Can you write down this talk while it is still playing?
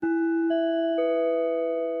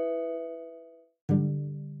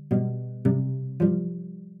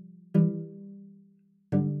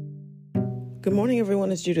Good morning,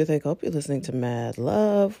 everyone. It's Judith. I hope you're listening to Mad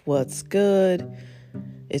Love. What's good?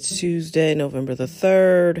 It's Tuesday, November the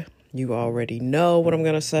 3rd. You already know what I'm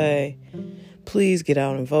going to say. Please get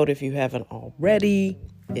out and vote if you haven't already.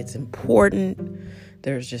 It's important.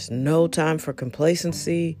 There's just no time for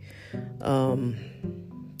complacency.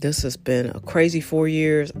 This has been a crazy 4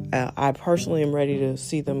 years. I personally am ready to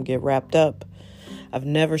see them get wrapped up. I've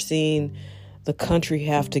never seen the country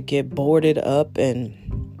have to get boarded up and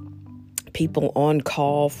people on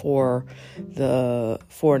call for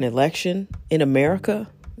an election in America.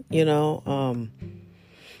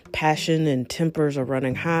 Passion and tempers are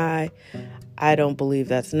running high. I don't believe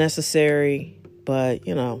that's necessary, but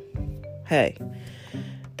hey,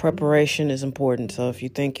 preparation is important. So if you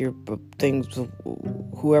think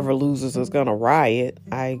whoever loses is gonna riot,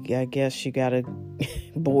 I guess you gotta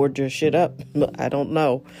board your shit up. I don't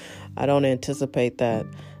know. I don't anticipate that.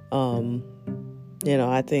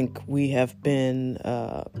 I think we have been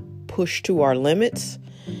pushed to our limits.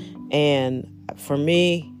 And for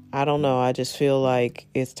me, I don't know. I just feel like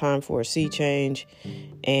it's time for a sea change.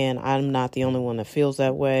 And I'm not the only one that feels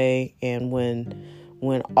that way. And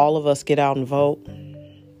when all of us get out and vote,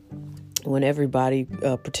 when everybody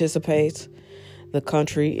participates, the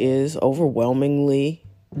country is overwhelmingly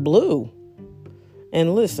blue.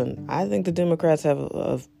 And listen, I think the Democrats have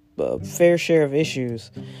a fair share of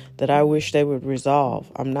issues that I wish they would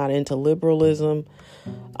resolve. I'm not into liberalism.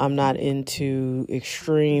 I'm not into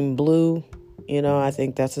extreme blue. I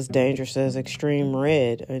think that's as dangerous as extreme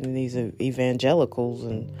red and these evangelicals.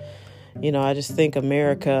 And, I just think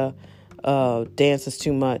America dances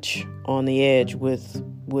too much on the edge with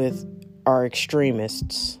our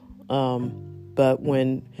extremists. But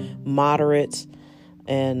when moderates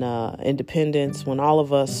and independents, when all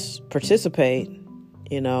of us participate,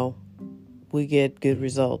 we get good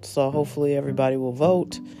results. So hopefully everybody will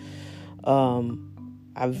vote.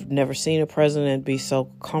 I've never seen a president be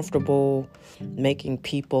so comfortable making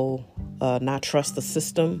people not trust the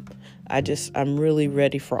system. I'm really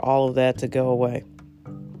ready for all of that to go away.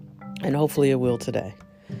 And hopefully it will today.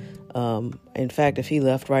 In fact, if he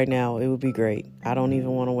left right now, it would be great. I don't even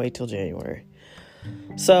want to wait till January.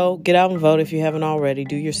 So get out and vote if you haven't already.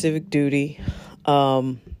 Do your civic duty.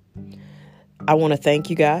 I want to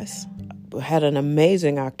thank you guys. We had an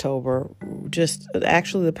amazing October.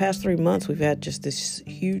 Actually, the past 3 months, we've had just this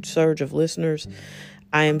huge surge of listeners.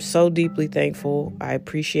 I am so deeply thankful. I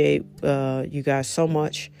appreciate you guys so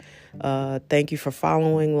much. Thank you for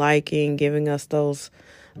following, liking, giving us those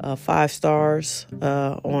 5 stars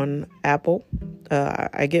on Apple.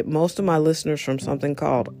 I get most of my listeners from something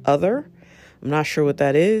called Other. I'm not sure what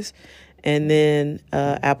that is. And then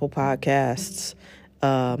Apple Podcasts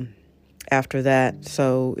after that.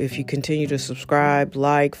 So if you continue to subscribe,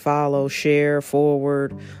 like, follow, share,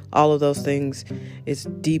 forward, all of those things, it's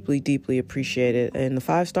deeply, deeply appreciated. And the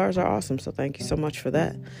 5 stars are awesome. So thank you so much for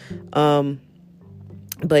that.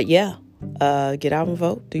 But yeah, get out and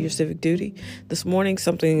vote. Do your civic duty. This morning,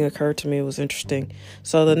 something occurred to me. It was interesting.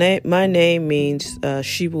 So my name means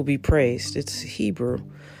she will be praised. It's Hebrew.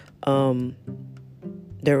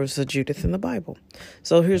 There was a Judith in the Bible.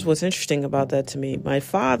 So here's what's interesting about that to me. My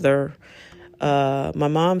father, my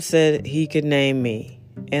mom said he could name me.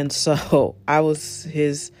 And so I was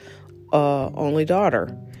his only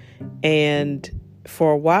daughter. And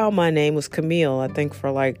for a while, my name was Camille, I think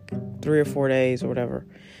for like 3 or 4 days or whatever.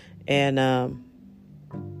 And,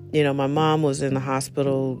 my mom was in the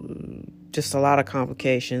hospital, just a lot of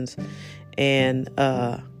complications. And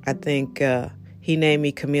I think he named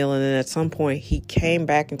me Camille, and then at some point he came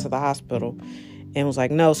back into the hospital and was like,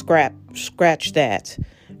 no, scratch that.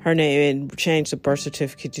 Her name, and changed the birth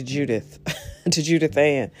certificate to Judith, to Judith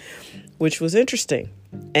Ann, which was interesting.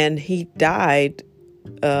 And he died,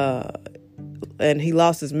 and he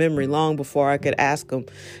lost his memory long before I could ask him,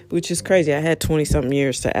 which is crazy. I had 20-something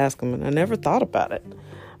years to ask him, and I never thought about it.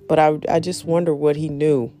 But I just wonder what he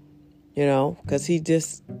knew, because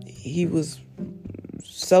he was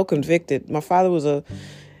so convicted. My father was a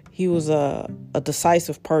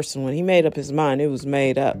decisive person. When he made up his mind, it was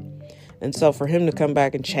made up. And so for him to come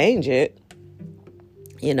back and change it,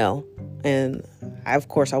 and of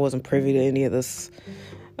course I wasn't privy to any of this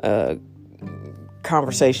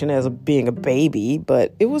conversation as being a baby,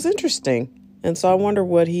 but it was interesting. And so I wonder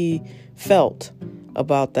what he felt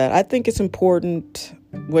about that. I think it's important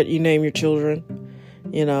what you name your children,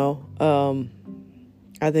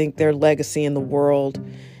 I think their legacy in the world,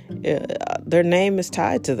 their name is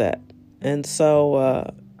tied to that. And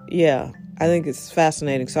so, I think it's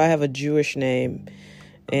fascinating. So I have a Jewish name,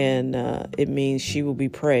 and it means she will be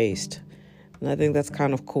praised. And I think that's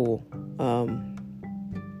kind of cool.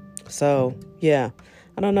 So, yeah,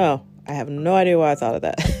 I don't know. I have no idea why I thought of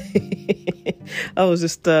that. I was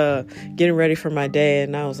just getting ready for my day,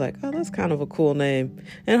 and I was like, oh, that's kind of a cool name.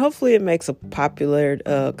 And hopefully it makes a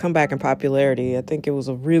comeback in popularity. I think it was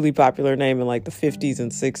a really popular name in like the 50s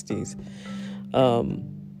and 60s.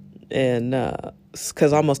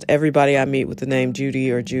 Because almost everybody I meet with the name Judy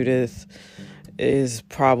or Judith is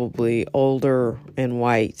probably older and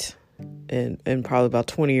white and probably about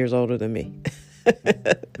 20 years older than me.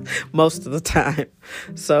 Most of the time.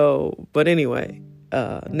 So, but anyway,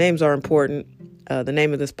 names are important. The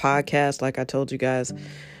name of this podcast, like I told you guys,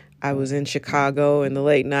 I was in Chicago in the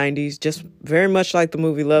late 90s, just very much like the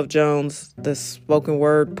movie Love Jones. The spoken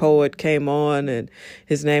word poet came on, and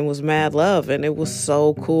his name was Mad Love. And it was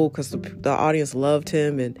so cool because the audience loved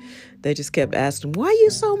him, and they just kept asking, why you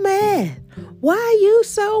so mad? Why you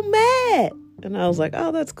so mad? And I was like,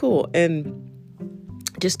 oh, that's cool. And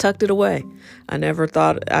just tucked it away. I never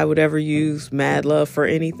thought I would ever use Mad Love for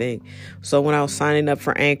anything. So when I was signing up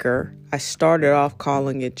for Anchor, I started off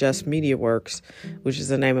calling it Just Media Works, which is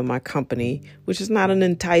the name of my company, which is not an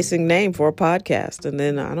enticing name for a podcast. And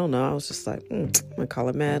then, I don't know, I was just like, I'm going to call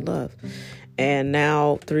it Mad Love. And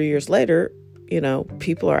now, 3 years later,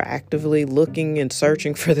 people are actively looking and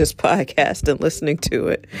searching for this podcast and listening to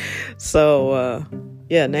it. So,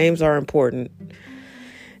 names are important.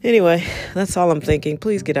 Anyway, that's all I'm thinking.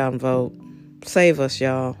 Please get out and vote. Save us,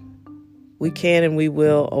 y'all. We can and we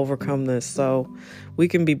will overcome this. So we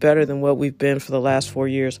can be better than what we've been for the last 4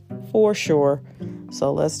 years, for sure.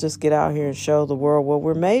 So let's just get out here and show the world what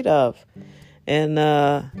we're made of. And,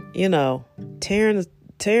 tearing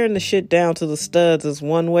the shit down to the studs is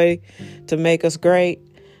one way to make us great.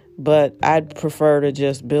 But I'd prefer to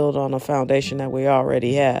just build on a foundation that we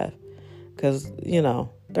already have. Because,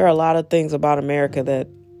 there are a lot of things about America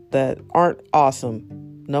that aren't awesome.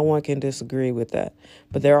 No one can disagree with that.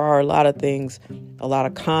 But there are a lot of things, a lot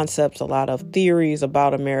of concepts, a lot of theories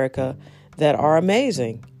about America that are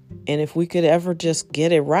amazing. And if we could ever just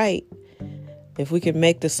get it right, if we could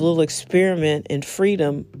make this little experiment in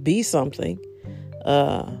freedom be something,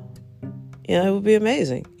 it would be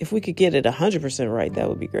amazing. If we could get it 100% right, that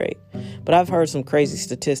would be great. But I've heard some crazy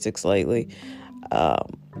statistics lately. I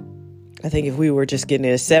think if we were just getting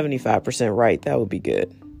it at 75% right, that would be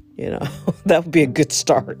good. That would be a good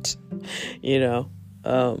start,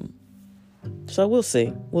 So we'll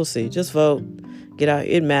see. We'll see. Just vote. Get out.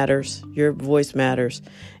 It matters. Your voice matters.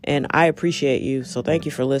 And I appreciate you. So thank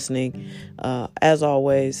you for listening. As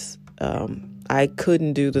always, I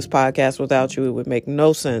couldn't do this podcast without you. It would make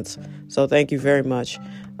no sense. So thank you very much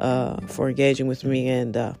for engaging with me.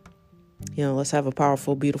 And, let's have a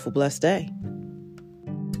powerful, beautiful, blessed day.